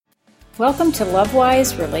Welcome to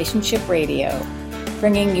Lovewise Relationship Radio,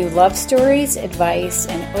 bringing you love stories, advice,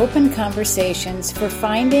 and open conversations for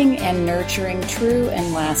finding and nurturing true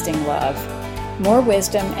and lasting love. More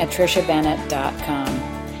wisdom at TrishaBennett.com.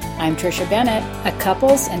 I'm Trisha Bennett, a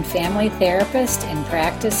couples and family therapist in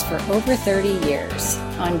practice for over 30 years.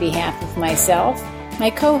 On behalf of myself, my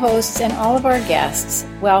co-hosts, and all of our guests,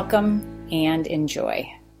 welcome and enjoy.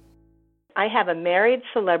 I have a married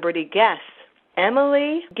celebrity guest,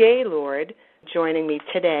 Emily Gaylord, joining me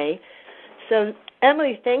today. So,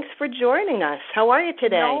 Emily, thanks for joining us. How are you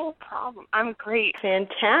today? No problem. I'm great.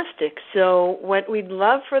 Fantastic. So what we'd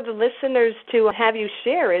love for the listeners to have you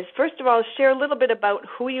share is, first of all, share a little bit about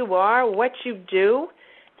who you are, what you do,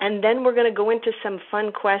 and then we're going to go into some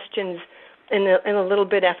fun questions in a little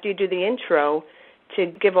bit after you do the intro to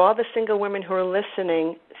give all the single women who are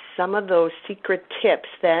listening some of those secret tips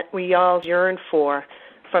that we all yearn for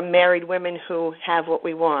from married women who have what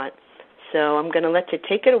we want. So I'm going to let you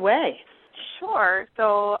take it away. Sure.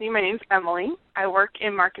 So my name's Emily. I work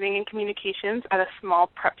in marketing and communications at a small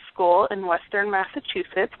prep school in Western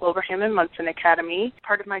Massachusetts, Wilbraham and Munson Academy.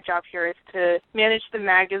 Part of my job here is to manage the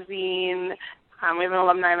magazine. We have an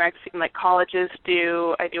alumni magazine like colleges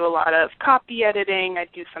do. I do a lot of copy editing. I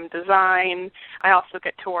do some design. I also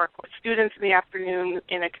get to work with students in the afternoon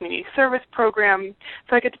in a community service program.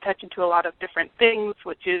 So I get to touch into a lot of different things,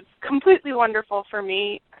 which is completely wonderful for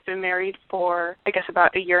me. I've been married for, I guess,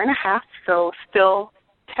 about a year and a half, so still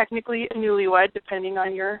technically a newlywed, depending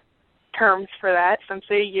on your terms for that. Some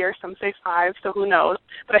say a year, some say 5, so who knows.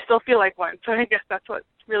 But I still feel like one, so I guess that's what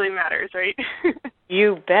really matters, right?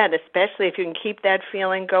 You bet, especially if you can keep that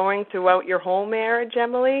feeling going throughout your whole marriage,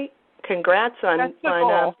 Emily. Congrats on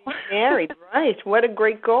being married. Right. What a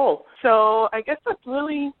great goal. So I guess that's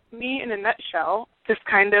really me in a nutshell. Just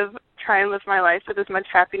kind of try and live my life with as much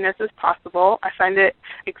happiness as possible. I find it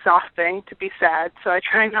exhausting to be sad, so I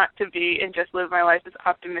try not to be and just live my life as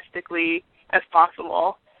optimistically as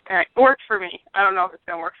possible. And it works for me. I don't know if it's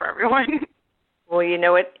going to work for everyone. Well, you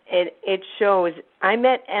know, it shows. I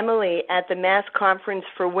met Emily at the Mass Conference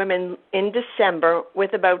for Women in December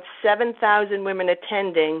with about 7,000 women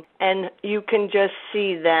attending, and you can just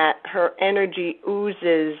see that her energy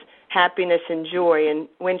oozes happiness and joy. And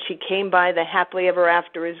when she came by the Happily Ever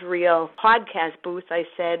After is Real podcast booth, I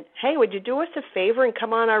said, hey, would you do us a favor and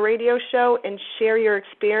come on our radio show and share your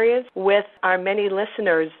experience with our many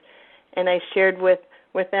listeners? And I shared with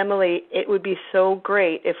Emily, it would be so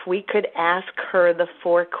great if we could ask her the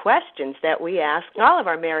 4 questions that we ask all of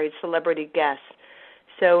our married celebrity guests.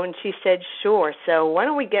 So, and she said, sure. So why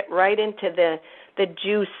don't we get right into the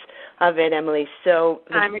juice of it, Emily? So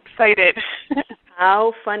I'm excited.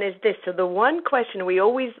 How fun is this? So the one question, we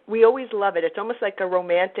always love it. It's almost like a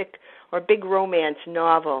romantic or big romance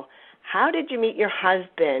novel. How did you meet your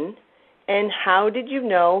husband, and how did you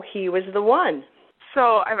know he was the one?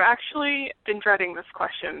 So I've actually been dreading this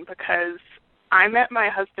question because I met my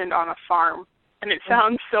husband on a farm, and it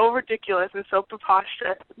sounds so ridiculous and so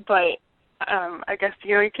preposterous, but I guess,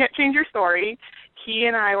 you can't change your story. He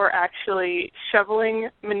and I were actually shoveling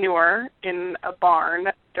manure in a barn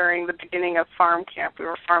during the beginning of farm camp. We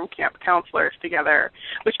were farm camp counselors together,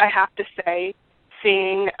 which I have to say,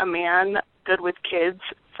 seeing a man good with kids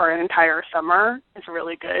for an entire summer is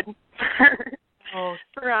really good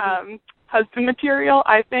for husband material.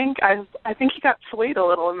 I think he got swayed a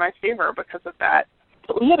little in my favor because of that.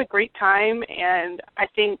 But we had a great time, and I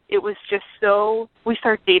think it was just we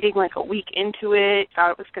started dating like a week into it,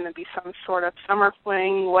 thought it was going to be some sort of summer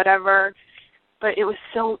fling, whatever, but it was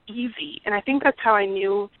so easy. And I think that's how I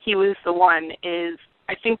knew he was the one, is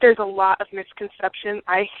I think there's a lot of misconception.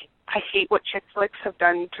 I hate what chick flicks have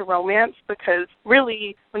done to romance, because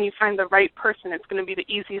really when you find the right person, it's going to be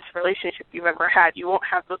the easiest relationship you've ever had. You won't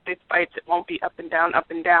have those big fights. It won't be up and down, up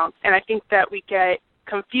and down. And I think that we get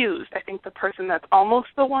confused. I think the person that's almost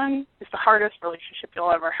the one is the hardest relationship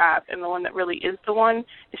you'll ever have, and the one that really is the one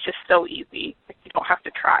is just so easy. Like, you don't have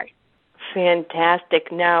to try.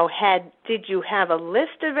 Fantastic. Now, did you have a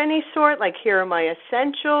list of any sort, like here are my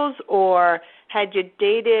essentials, or had you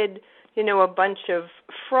dated, a bunch of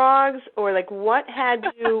frogs, or like what had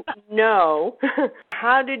you know?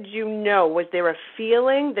 How did you know? Was there a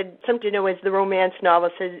feeling that something, as the romance novel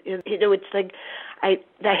says, it's like I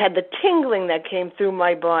had the tingling that came through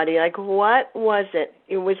my body. Like, what was it?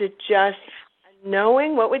 Was it just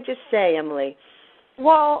knowing? What would you say, Emily?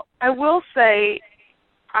 Well, I will say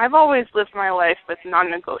I've always lived my life with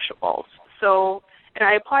non-negotiables. So, and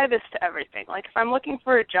I apply this to everything. Like, if I'm looking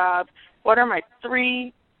for a job, what are my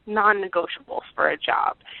 3 non-negotiables for a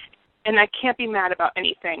job? And I can't be mad about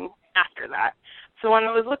anything after that. So when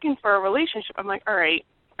I was looking for a relationship, I'm like, all right,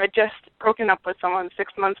 I just broken up with someone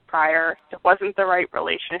 6 months prior. It wasn't the right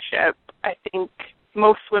relationship. I think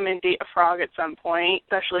most women date a frog at some point,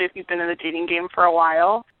 especially if you've been in the dating game for a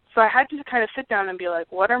while. So I had to kind of sit down and be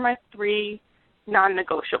like, what are my 3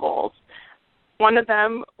 non-negotiables? One of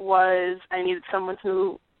them was I needed someone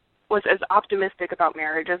who was as optimistic about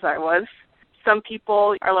marriage as I was. Some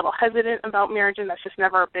people are a little hesitant about marriage, and that's just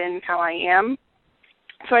never been how I am.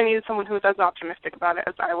 So I needed someone who was as optimistic about it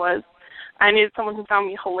as I was. I needed someone who found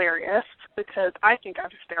me hilarious, because I think I'm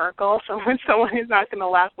hysterical. So when someone is not going to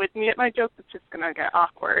laugh with me at my jokes, it's just going to get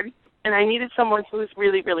awkward. And I needed someone who was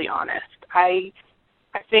really, really honest. I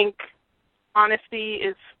think honesty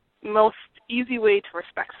is the most easy way to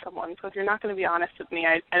respect someone. So if you're not going to be honest with me,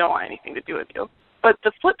 I don't want anything to do with you. But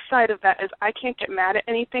the flip side of that is I can't get mad at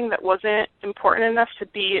anything that wasn't important enough to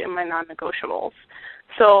be in my non-negotiables.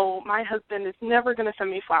 So my husband is never going to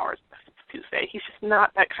send me flowers this Tuesday. He's just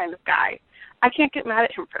not that kind of guy. I can't get mad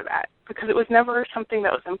at him for that because it was never something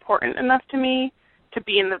that was important enough to me to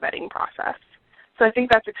be in the vetting process. So I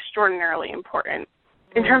think that's extraordinarily important.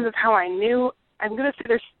 In terms of how I knew, I'm going to say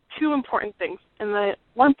there's 2 important things. And the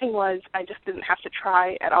one thing was I just didn't have to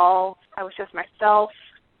try at all. I was just myself.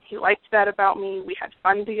 He liked that about me. We had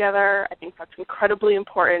fun together. I think that's incredibly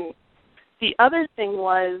important. The other thing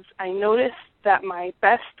was I noticed that my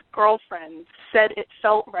best girlfriends said it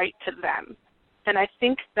felt right to them. And I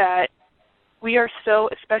think that we are so,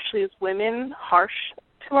 especially as women, harsh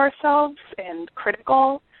to ourselves and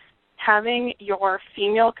critical. Having your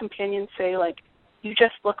female companion say, like, you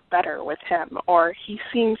just look better with him, or he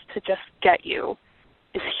seems to just get you,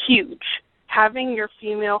 is huge. Having your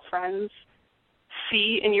female friends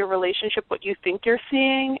see in your relationship what you think you're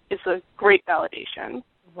seeing is a great validation.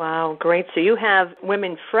 Wow, great. So you have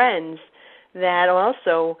women friends that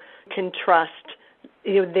also can trust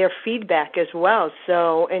their feedback as well.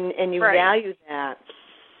 So and you value that.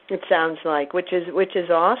 It sounds like, which is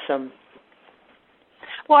awesome.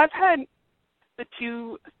 Well, I've had the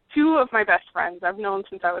two of my best friends I've known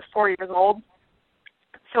since I was 4 years old.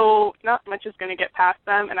 So not much is going to get past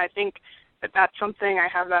them, and I think that that's something I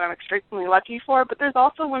have that I'm extremely lucky for. But there's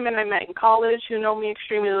also women I met in college who know me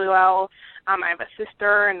extremely well. I have a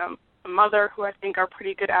sister and a mother who I think are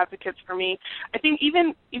pretty good advocates for me. I think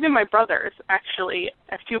even my brothers, actually.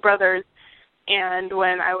 I have 2 brothers, and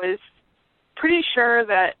when I was pretty sure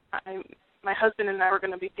that my husband and I were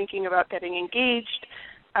going to be thinking about getting engaged,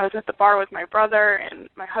 I was at the bar with my brother, and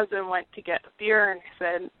my husband went to get a beer, and I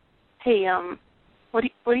said, hey, what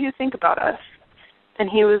do you think about us? And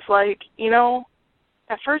he was like,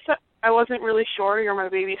 at first I wasn't really sure, you're my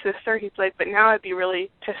baby sister. He's like, but now I'd be really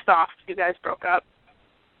pissed off if you guys broke up.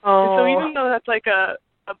 Oh. And so even though that's like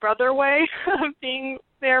a brother way of being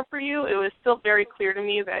there for you, it was still very clear to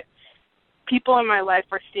me that people in my life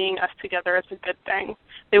were seeing us together as a good thing.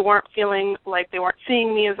 They weren't feeling like they weren't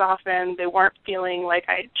seeing me as often. They weren't feeling like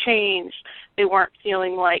I had changed. They weren't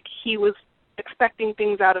feeling like he was expecting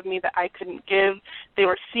things out of me that I couldn't give. They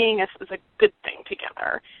were seeing us as a good thing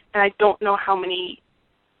together. And I don't know how many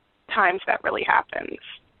times that really happens.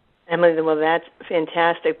 Emily, well, that's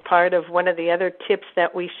fantastic. Part of one of the other tips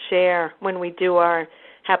that we share when we do our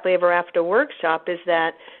Happily Ever After workshop is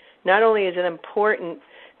that not only is it important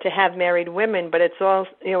to have married women, but it's also,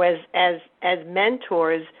 as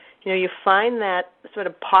mentors, you find that sort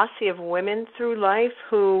of posse of women through life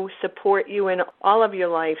who support you in all of your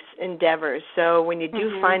life's endeavors. So when you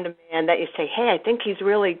do find a man that you say, hey, I think he's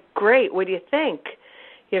really great, what do you think?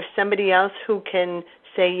 You have somebody else who can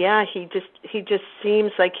say, yeah, he just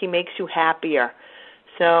seems like he makes you happier.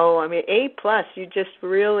 So, I mean, A+, you just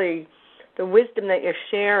really, the wisdom that you're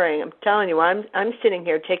sharing, I'm telling you, I'm sitting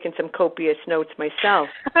here taking some copious notes myself.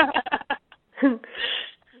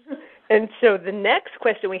 And so the next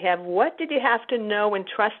question we have, what did you have to know and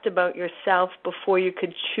trust about yourself before you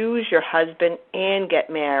could choose your husband and get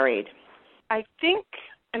married? I think,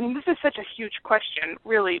 and this is such a huge question,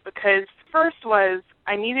 really, because first was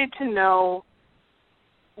I needed to know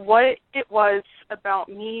what it was about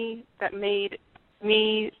me that made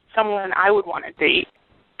me someone I would want to date,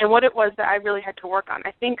 and what it was that I really had to work on.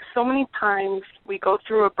 I think so many times we go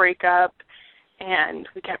through a breakup and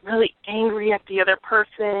we get really angry at the other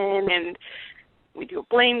person and we do a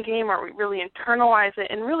blame game or we really internalize it,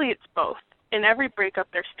 and really it's both. In every breakup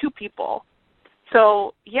there's 2 people.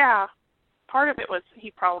 So, yeah, part of it was he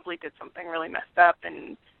probably did something really messed up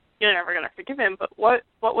and you're never going to forgive him, but what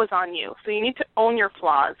was on you? So you need to own your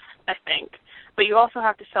flaws, I think, but you also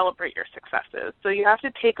have to celebrate your successes. So you have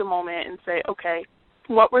to take a moment and say, okay,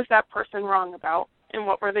 what was that person wrong about and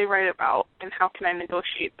what were they right about and how can I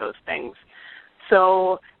negotiate those things?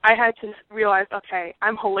 So I had to realize, okay,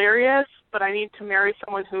 I'm hilarious, but I need to marry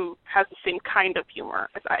someone who has the same kind of humor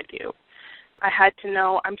as I do. I had to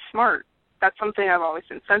know I'm smart. That's something I've always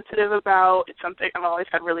been sensitive about. It's something I've always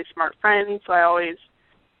had really smart friends, so I always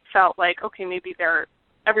felt like, okay, maybe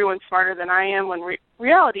everyone's smarter than I am, when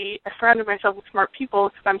reality, I surrounded myself with smart people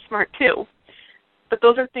because I'm smart too. But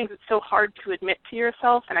those are things that's so hard to admit to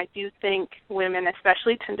yourself, and I do think women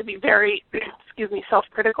especially tend to be very,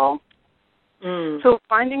 self-critical. So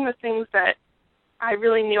finding the things that I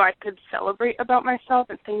really knew I could celebrate about myself,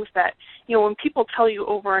 and things that, when people tell you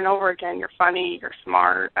over and over again, you're funny, you're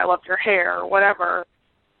smart, I love your hair, or whatever,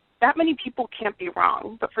 that many people can't be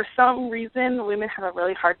wrong. But for some reason, women have a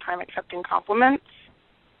really hard time accepting compliments.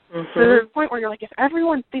 So there's a point where you're like, if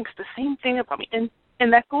everyone thinks the same thing about me,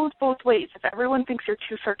 and that goes both ways. If everyone thinks you're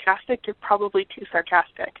too sarcastic, you're probably too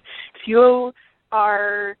sarcastic.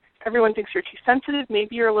 If everyone thinks you're too sensitive,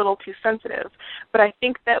 maybe you're a little too sensitive. But I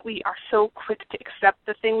think that we are so quick to accept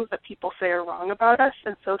the things that people say are wrong about us,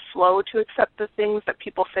 and so slow to accept the things that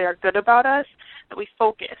people say are good about us, that we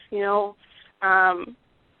focus,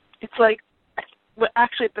 It's like,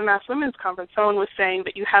 actually at the Mass Women's Conference, someone was saying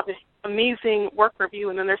that you have this amazing work review,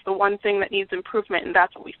 and then there's the one thing that needs improvement, and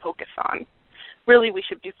that's what we focus on. Really, we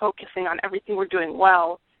should be focusing on everything we're doing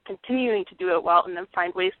well, continuing to do it well, and then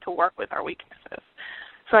find ways to work with our weaknesses.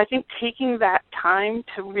 So I think taking that time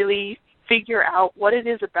to really figure out what it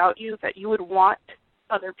is about you that you would want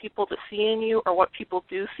other people to see in you, or what people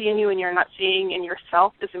do see in you and you're not seeing in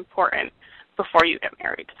yourself, is important before you get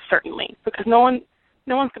married, certainly. Because no one's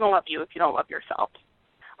going to love you if you don't love yourself.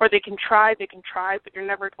 Or they can try, but you're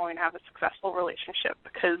never going to have a successful relationship,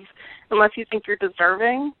 because unless you think you're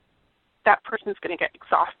deserving, that person's going to get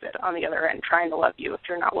exhausted on the other end trying to love you if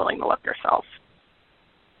you're not willing to love yourself.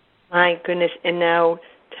 My goodness. And now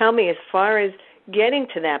tell me, as far as getting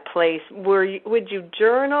to that place, would you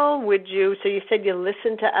journal? So you said you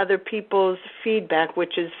listen to other people's feedback,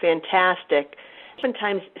 which is fantastic.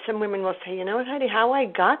 Sometimes some women will say, Heidi, how I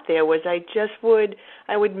got there was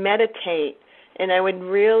I would meditate, and I would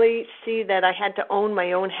really see that I had to own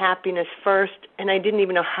my own happiness first, and I didn't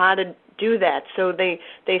even know how to do that. So they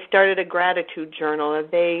started a gratitude journal, or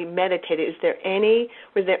they meditated.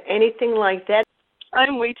 Was there anything like that?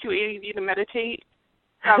 I'm way too ADD to meditate.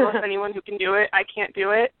 God bless anyone who can do it. I can't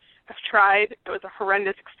do it. I've tried. It was a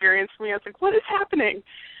horrendous experience for me. I was like, what is happening?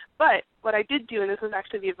 But what I did do, and this was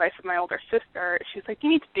actually the advice of my older sister, she's like,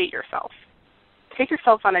 you need to date yourself. Take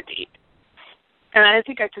yourself on a date. And I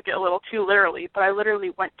think I took it a little too literally, but I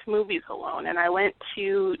literally went to movies alone, and I went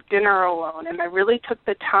to dinner alone, and I really took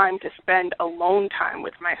the time to spend alone time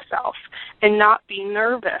with myself and not be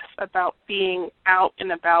nervous about being out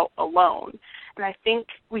and about alone. And I think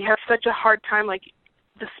we have such a hard time, like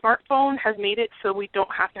the smartphone has made it so we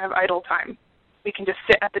don't have to have idle time. We can just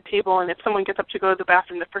sit at the table, and if someone gets up to go to the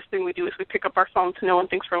bathroom, the first thing we do is we pick up our phone so no one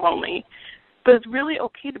thinks we're lonely. But it's really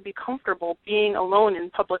okay to be comfortable being alone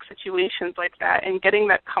in public situations like that, and getting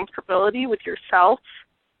that comfortability with yourself,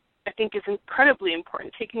 I think, is incredibly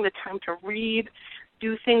important. Taking the time to read,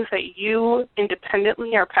 do things that you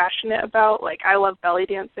independently are passionate about. Like, I love belly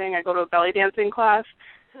dancing. I go to a belly dancing class.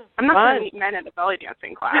 I'm not going to meet men at a belly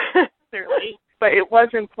dancing class, clearly. But it was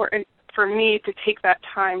important for me to take that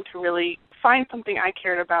time to really find something I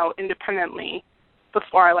cared about independently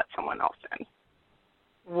before I let someone else in.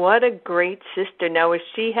 What a great sister. Now, is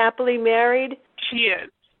she happily married? She is.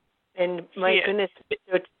 And my goodness,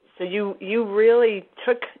 so you really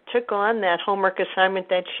took on that homework assignment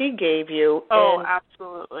that she gave you. Oh,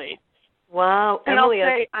 absolutely. Wow. And Emily, I'll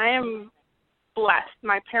say I am blessed.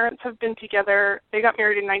 My parents have been together. They got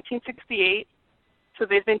married in 1968, so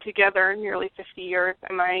they've been together nearly 50 years.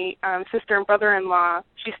 And my sister and brother-in-law,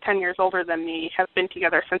 she's 10 years older than me, have been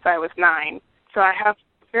together since I was 9. So I have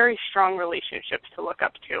very strong relationships to look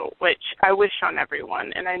up to, which I wish on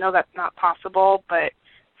everyone. And I know that's not possible, but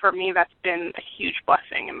for me, that's been a huge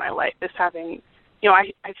blessing in my life, is having,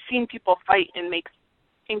 I've seen people fight and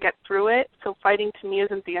get through it. So fighting to me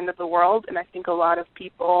isn't the end of the world. And I think a lot of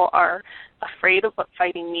people are afraid of what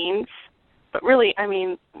fighting means. But really,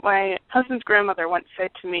 my husband's grandmother once said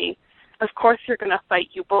to me, of course you're going to fight.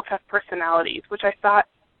 You both have personalities, which I thought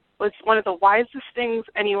was one of the wisest things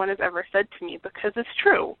anyone has ever said to me, because it's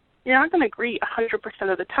true. You're not going to agree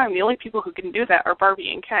 100% of the time. The only people who can do that are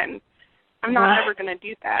Barbie and Ken. I'm not ever going to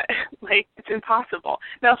do that. It's impossible.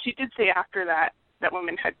 Now, she did say after that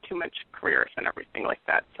women had too much careers and everything like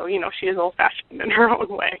that. So, she is old-fashioned in her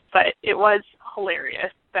own way. But it was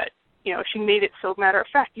hilarious that, she made it so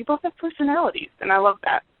matter-of-fact. You both have personalities, and I love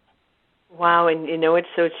that. Wow, and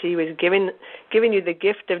so she was giving you the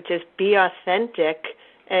gift of just be authentic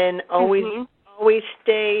and always always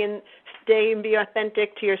stay and be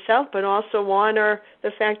authentic to yourself, but also honor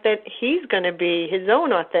the fact that he's going to be his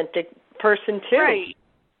own authentic person too. Right.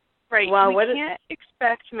 Wow, we can't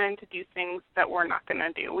expect men to do things that we're not going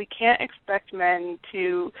to do. We can't expect men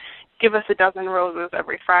to give us a dozen roses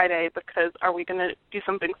every Friday, because are we going to do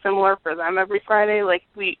something similar for them every Friday? Like,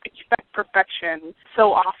 we expect perfection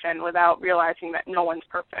so often without realizing that no one's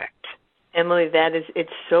perfect. Emily, it's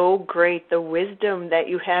so great. The wisdom that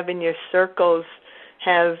you have in your circles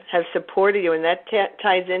have supported you, and that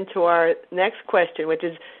ties into our next question, which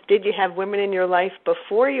is, did you have women in your life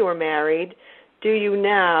before you were married? Do you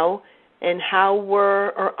now? And how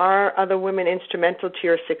were or are other women instrumental to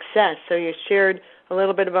your success? So you shared a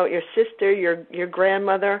little bit about your sister, your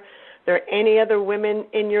grandmother. Are there any other women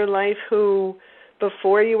in your life who,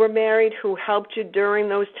 before you were married, who helped you during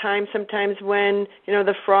those times, sometimes when,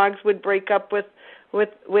 the frogs would break up with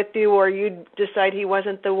you, or you'd decide he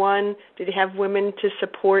wasn't the one? Did you have women to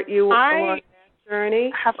support you along that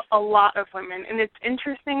journey? I have a lot of women, and it's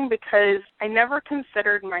interesting because I never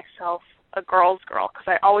considered myself a girl's girl, because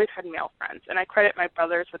I always had male friends, and I credit my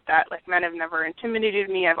brothers with that. Like, men have never intimidated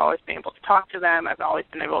me. I've always been able to talk to them. I've always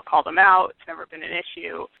been able to call them out. It's never been an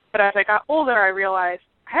issue. But as I got older, I realized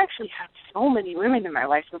I actually have so many women in my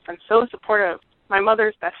life who've been so supportive. My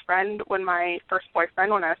mother's best friend, when my first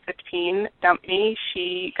boyfriend, when I was 15, dumped me,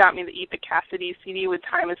 she got me the Eva Cassidy CD with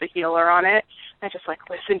Time as a Healer on it. I just,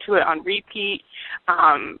 listened to it on repeat.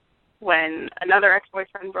 When another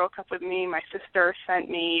ex-boyfriend broke up with me, my sister sent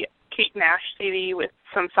me Kate Nash CD with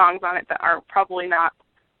some songs on it that are probably not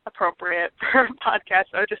appropriate for a podcast.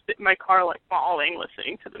 I was just sit in my car, bawling,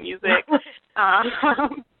 listening to the music.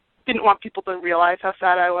 Didn't want people to realize how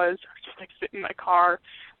sad I was. I was just, sit in my car,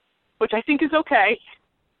 which I think is okay.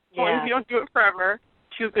 As long as you don't do it forever.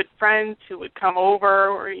 Two good friends who would come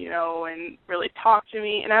over, and really talk to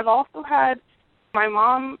me. And I've also had my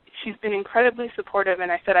mom, she's been incredibly supportive,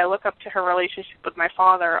 and I said I look up to her relationship with my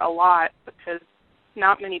father a lot, because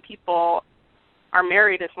not many people are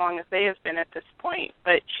married as long as they have been at this point.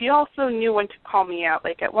 But she also knew when to call me out.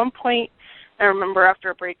 At one point, I remember after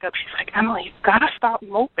a breakup, she's like, Emily, you've got to stop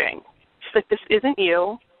moping. She's like, this isn't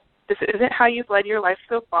you. This isn't how you've led your life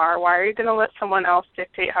so far. Why are you going to let someone else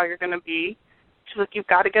dictate how you're going to be? She's like, you've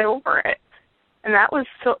got to get over it. And that was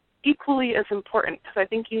so equally as important, because I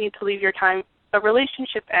think you need to leave your time. A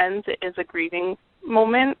relationship ends, it is a grieving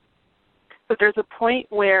moment, but there's a point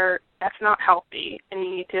where that's not healthy, and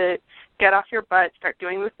you need to get off your butt, start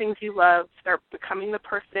doing the things you love, start becoming the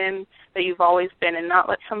person that you've always been, and not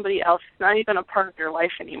let somebody else who's not even a part of your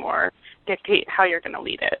life anymore dictate how you're going to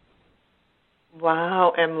lead it.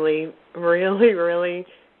 Wow, Emily, really, really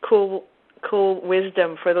cool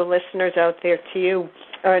wisdom for the listeners out there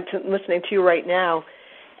listening to you right now.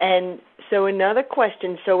 And so another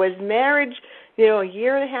question. So is marriage, a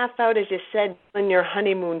year and a half out, as you said, in your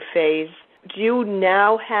honeymoon phase, do you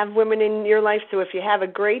now have women in your life? So if you have a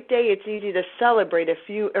great day, it's easy to celebrate. If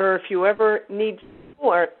you ever need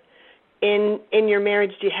support in your marriage,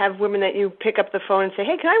 do you have women that you pick up the phone and say,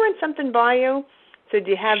 hey, can I run something by you? So do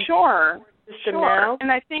you have Sure. now?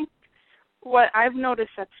 And I think what I've noticed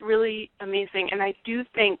that's really amazing, and I do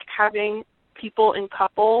think having people in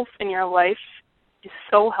couples in your life is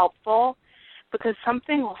so helpful, because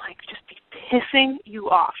something will just be pissing you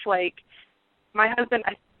off. My husband,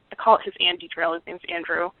 I call it his Andy trail. His name's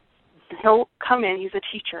Andrew. And he'll come in, he's a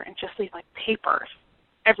teacher, and just leave papers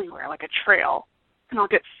everywhere, like a trail. And I'll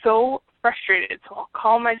get so frustrated. So I'll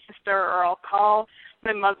call my sister, or I'll call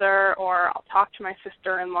my mother, or I'll talk to my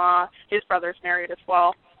sister-in-law. His brother's married as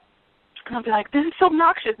well. And I'll be like, this is so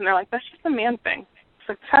obnoxious. And they're like, that's just a man thing.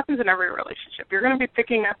 This happens in every relationship. You're going to be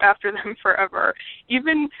picking up after them forever.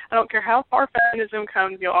 Even, I don't care how far feminism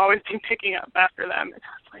comes, you'll always be picking up after them. And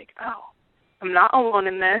I was like, oh, I'm not alone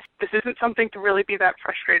in this. This isn't something to really be that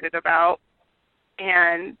frustrated about.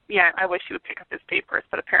 And, I wish he would pick up his papers.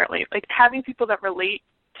 But apparently, having people that relate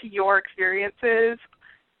to your experiences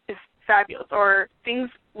is fabulous. Or things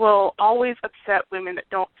will always upset women that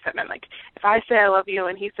don't upset men. If I say I love you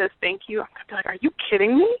and he says thank you, I'm going to be like, are you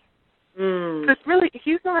kidding me? Because really,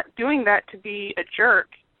 he's not doing that to be a jerk.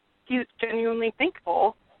 He's genuinely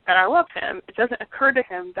thankful that I love him. It doesn't occur to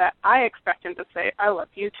him that I expect him to say, I love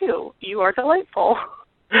you too. You are delightful.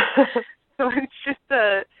 So it's just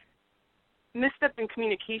a misstep in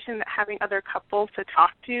communication that having other couples to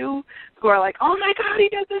talk to who are like, oh my God, he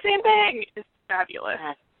does the same thing, is fabulous.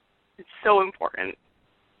 It's so important.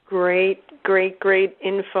 Great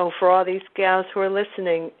info for all these gals who are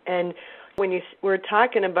listening. And when you were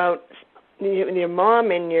talking about your mom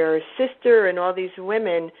and your sister and all these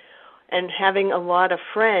women, and having a lot of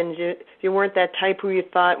friends. You weren't that type who you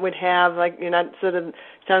thought would have, like, you're not sort of,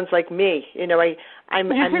 sounds like me. I'm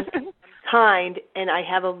kind, and I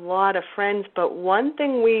have a lot of friends, but one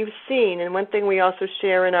thing we've seen, and one thing we also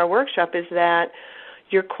share in our workshop, is that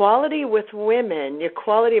your quality with women, your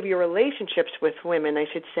quality of your relationships with women, I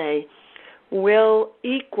should say, will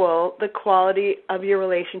equal the quality of your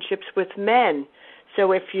relationships with men.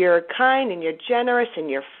 So if you're kind and you're generous and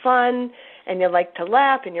you're fun and you like to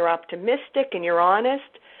laugh and you're optimistic and you're honest,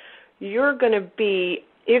 you're going to be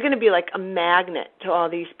like a magnet to all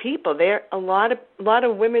these people. A lot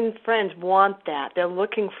of women friends want that. They're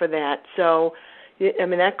looking for that. So,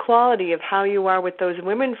 that quality of how you are with those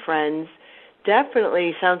women friends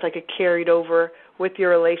definitely sounds like it carried over with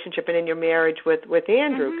your relationship and in your marriage with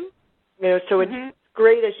Andrew. So it's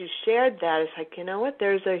great as you shared that. It's like, you know what,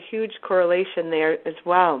 there's a huge correlation there as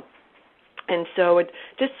well. And so it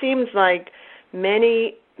just seems like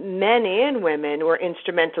many men and women were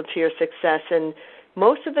instrumental to your success. And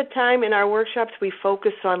most of the time in our workshops we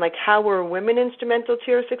focus on, like, how were women instrumental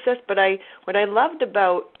to your success. But what I loved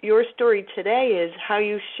about your story today is how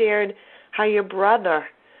you shared how your brother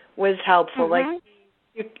was helpful. Like,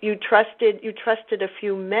 you trusted a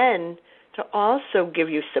few men to also give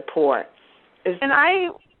you support. And I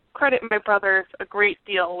credit my brothers a great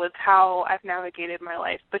deal with how I've navigated my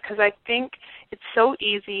life, because I think it's so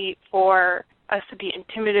easy for us to be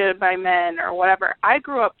intimidated by men or whatever. I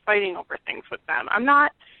grew up fighting over things with them.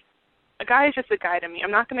 A guy is just a guy to me.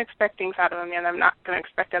 I'm not going to expect things out of a man. I'm not going to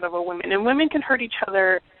expect out of a woman. And women can hurt each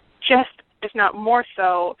other just, if not more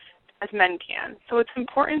so, as men can. So it's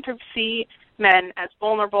important to see men as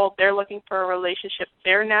vulnerable. They're looking for a relationship.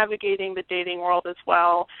 They're navigating the dating world as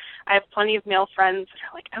well. I have plenty of male friends that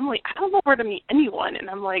are like, Emily, I don't know where to meet anyone. And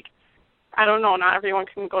I'm like, I don't know. Not everyone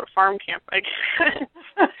can go to farm camp. Like,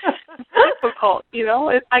 it's difficult,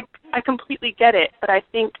 I completely get it. But I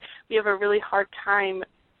think we have a really hard time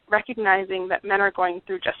recognizing that men are going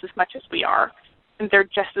through just as much as we are. And they're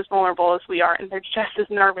just as vulnerable as we are. And they're just as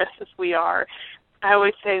nervous as we are. I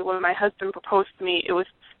always say when my husband proposed to me, it was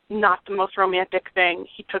not the most romantic thing.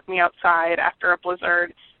 He took me outside after a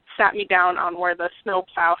blizzard, sat me down on where the snow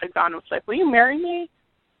plow had gone, and was like, will you marry me?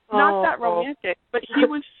 Not that romantic, but he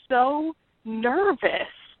was so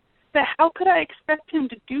nervous that how could I expect him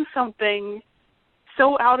to do something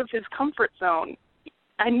so out of his comfort zone?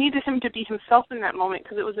 I needed him to be himself in that moment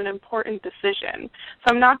because it was an important decision.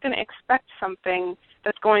 So I'm not going to expect something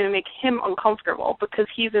that's going to make him uncomfortable because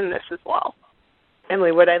he's in this as well.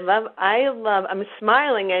 Emily, what I love, I'm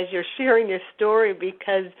smiling as you're sharing your story,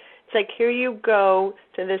 because it's like, here you go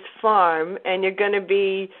to this farm and you're going to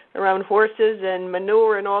be around horses and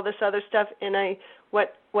manure and all this other stuff. And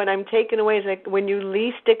what I'm taking away is, like, when you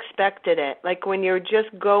least expected it, like when you're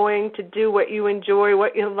just going to do what you enjoy,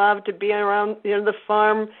 what you love, to be around, the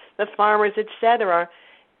farm, the farmers, etc.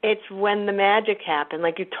 It's when the magic happened.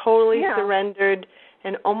 Like, you totally surrendered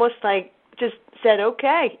and almost like just said,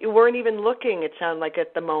 okay. You weren't even looking, it sounded like,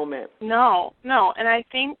 at the moment. No. And I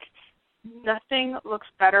think nothing looks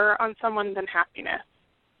better on someone than happiness.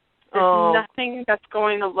 There's nothing that's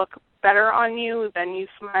going to look better on you than you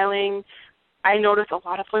smiling. I notice a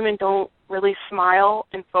lot of women don't really smile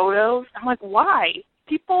in photos. I'm like, why?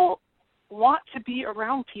 People want to be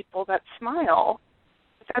around people that smile.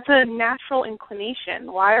 That's a natural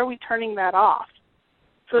inclination. Why are we turning that off?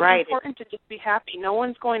 So it's important to just be happy. No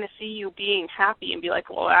one's going to see you being happy and be like,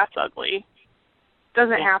 well, that's ugly. It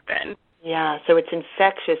doesn't happen. Yeah, so it's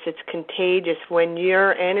infectious. It's contagious. When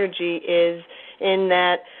your energy is in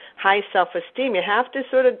that high self-esteem, you have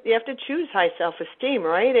to choose high self-esteem,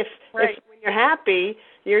 right? If when you're happy,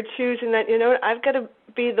 you're choosing that, I've got to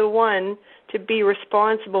be the one to be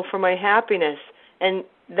responsible for my happiness. And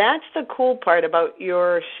that's the cool part about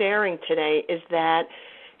your sharing today, is that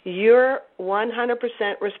you're 100%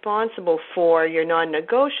 responsible for your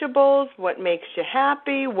non-negotiables, what makes you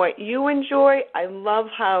happy, what you enjoy. I love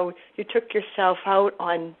how you took yourself out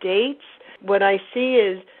on dates. What I see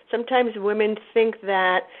is sometimes women think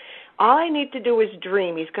that all I need to do is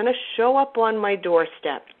dream. He's going to show up on my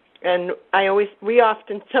doorstep. And we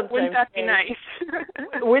often sometimes wouldn't that be nice?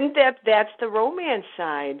 That's the romance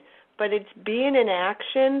side. But it's being in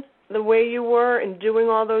action the way you were and doing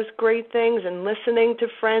all those great things and listening to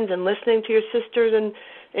friends and listening to your sisters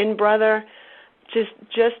and brother,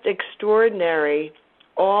 just extraordinary.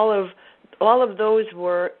 All of those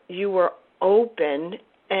you were open,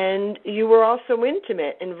 and you were also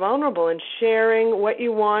intimate and vulnerable and sharing what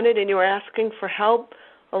you wanted, and you were asking for help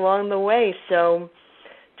along the way. So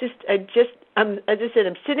just as I said,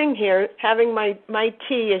 I'm sitting here having my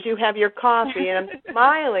tea as you have your coffee, and I'm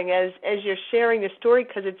smiling as you're sharing your story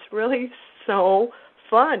because it's really so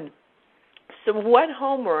fun. So what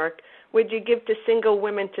homework would you give to single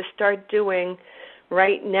women to start doing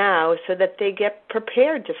right now so that they get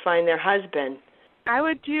prepared to find their husband? I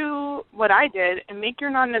would do what I did and make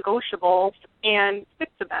your non-negotiables and stick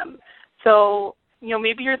to them. So,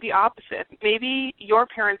 maybe you're the opposite. Maybe your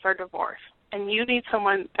parents are divorced and you need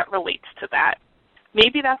someone that relates to that.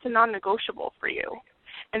 Maybe that's a non-negotiable for you.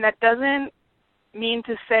 And that doesn't mean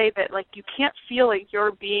to say that, you can't feel like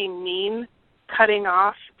you're being mean, cutting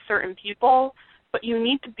off certain people, but you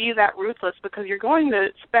need to be that ruthless because you're going to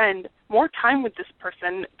spend more time with this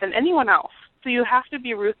person than anyone else. So you have to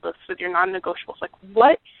be ruthless with your non-negotiables.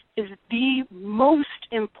 What is the most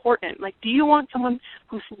important? Do you want someone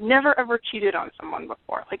who's never ever cheated on someone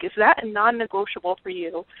before? Is that a non-negotiable for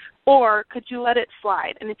you? Or could you let it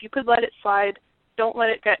slide? And if you could let it slide, don't let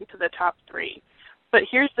it get into the top 3. But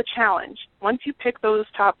here's the challenge. Once you pick those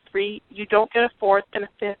top 3, you don't get a 4th and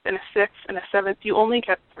a 5th and a 6th and a 7th. You only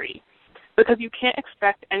get 3. Because you can't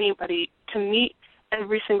expect anybody to meet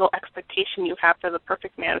every single expectation you have for the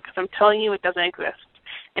perfect man, because I'm telling you it doesn't exist.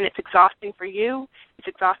 And it's exhausting for you, it's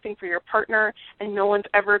exhausting for your partner, and no one's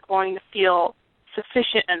ever going to feel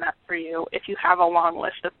sufficient enough for you if you have a long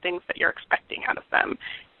list of things that you're expecting out of them.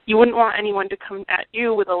 You wouldn't want anyone to come at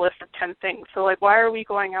you with a list of 10 things. So, why are we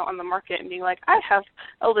going out on the market and being I have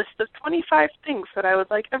a list of 25 things that I would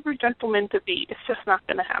like every gentleman to be? It's just not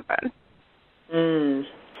going to happen.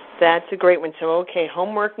 That's a great one. So, okay,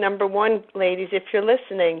 homework number 1, ladies, if you're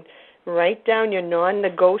listening, write down your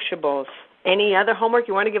non-negotiables. Any other homework?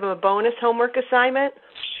 You want to give them a bonus homework assignment?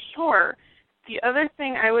 Sure. The other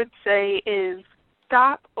thing I would say is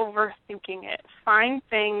stop overthinking it. Find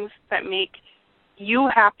things that make you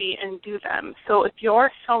happy and do them. So if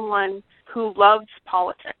you're someone who loves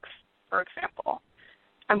politics, for example,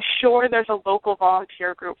 I'm sure there's a local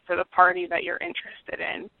volunteer group for the party that you're interested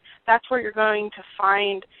in. That's where you're going to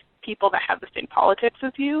find people that have the same politics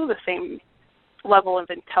as you, the same level of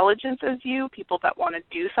intelligence as you, people that want to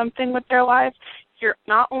do something with their lives. You're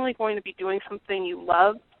not only going to be doing something you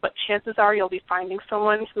love, but chances are you'll be finding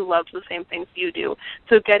someone who loves the same things you do.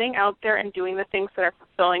 So getting out there and doing the things that are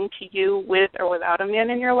fulfilling to you with or without a man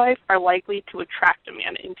in your life are likely to attract a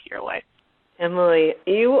man into your life. Emily,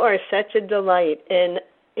 you are such a delight. And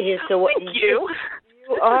so Thank you.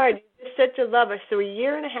 You are. You're such a lover. So 1.5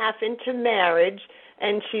 years into marriage,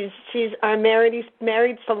 and she's our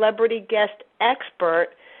married celebrity guest expert.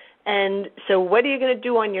 And so what are you going to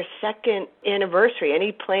do on your 2nd anniversary?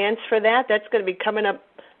 Any plans for that? That's going to be coming up.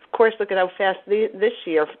 Of course, look at how fast this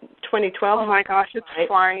year, 2012. Oh, my gosh, it's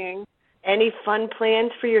flying. Any fun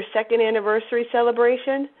plans for your 2nd anniversary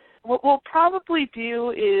celebration? What we'll probably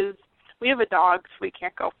do is we have a dog, so we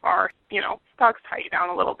can't go far. Dogs tie you down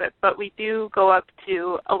a little bit, but we do go up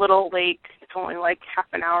to a little lake. It's only half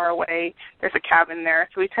an hour away. There's a cabin there,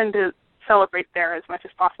 so we tend to celebrate there as much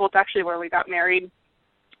as possible. It's actually where we got married.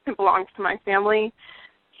 It belongs to my family,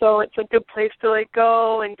 so it's a good place to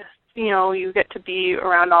go and just, you get to be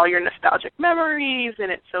around all your nostalgic memories,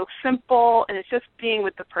 and it's so simple, and it's just being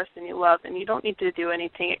with the person you love, and you don't need to do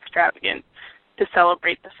anything extravagant to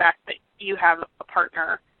celebrate the fact that you have a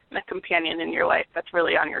partner and a companion in your life that's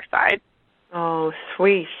really on your side. Oh,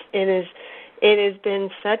 sweet. It has been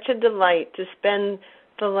such a delight to spend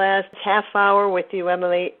the last half hour with you,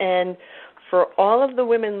 Emily, and for all of the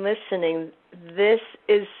women listening, this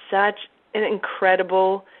is such an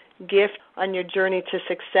incredible gift on your journey to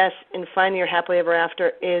success in finding your happily ever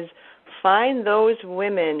after. Is find those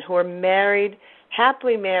women who are married,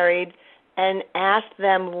 happily married, and ask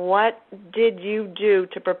them, what did you do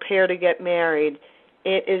to prepare to get married?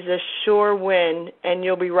 It is a sure win, and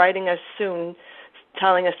you'll be writing us soon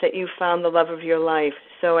telling us that you found the love of your life.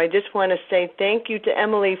 So I just want to say thank you to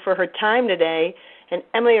Emily for her time today. And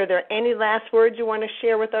Emily, are there any last words you want to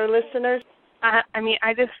share with our listeners?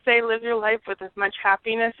 I just say live your life with as much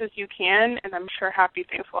happiness as you can, and I'm sure happy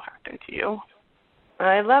things will happen to you.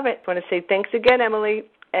 I love it. I want to say thanks again, Emily,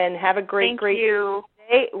 and have a great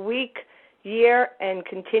day, week, year, and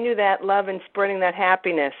continue that love and spreading that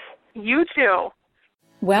happiness. You too.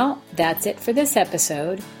 Well, that's it for this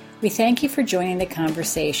episode. We thank you for joining the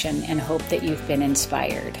conversation and hope that you've been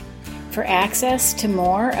inspired. For access to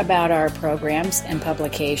more about our programs and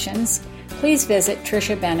publications, please visit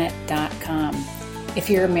TrishaBennett.com.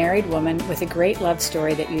 If you're a married woman with a great love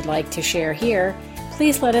story that you'd like to share here,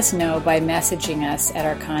 please let us know by messaging us at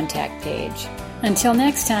our contact page. Until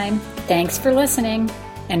next time, thanks for listening,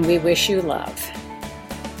 and we wish you love.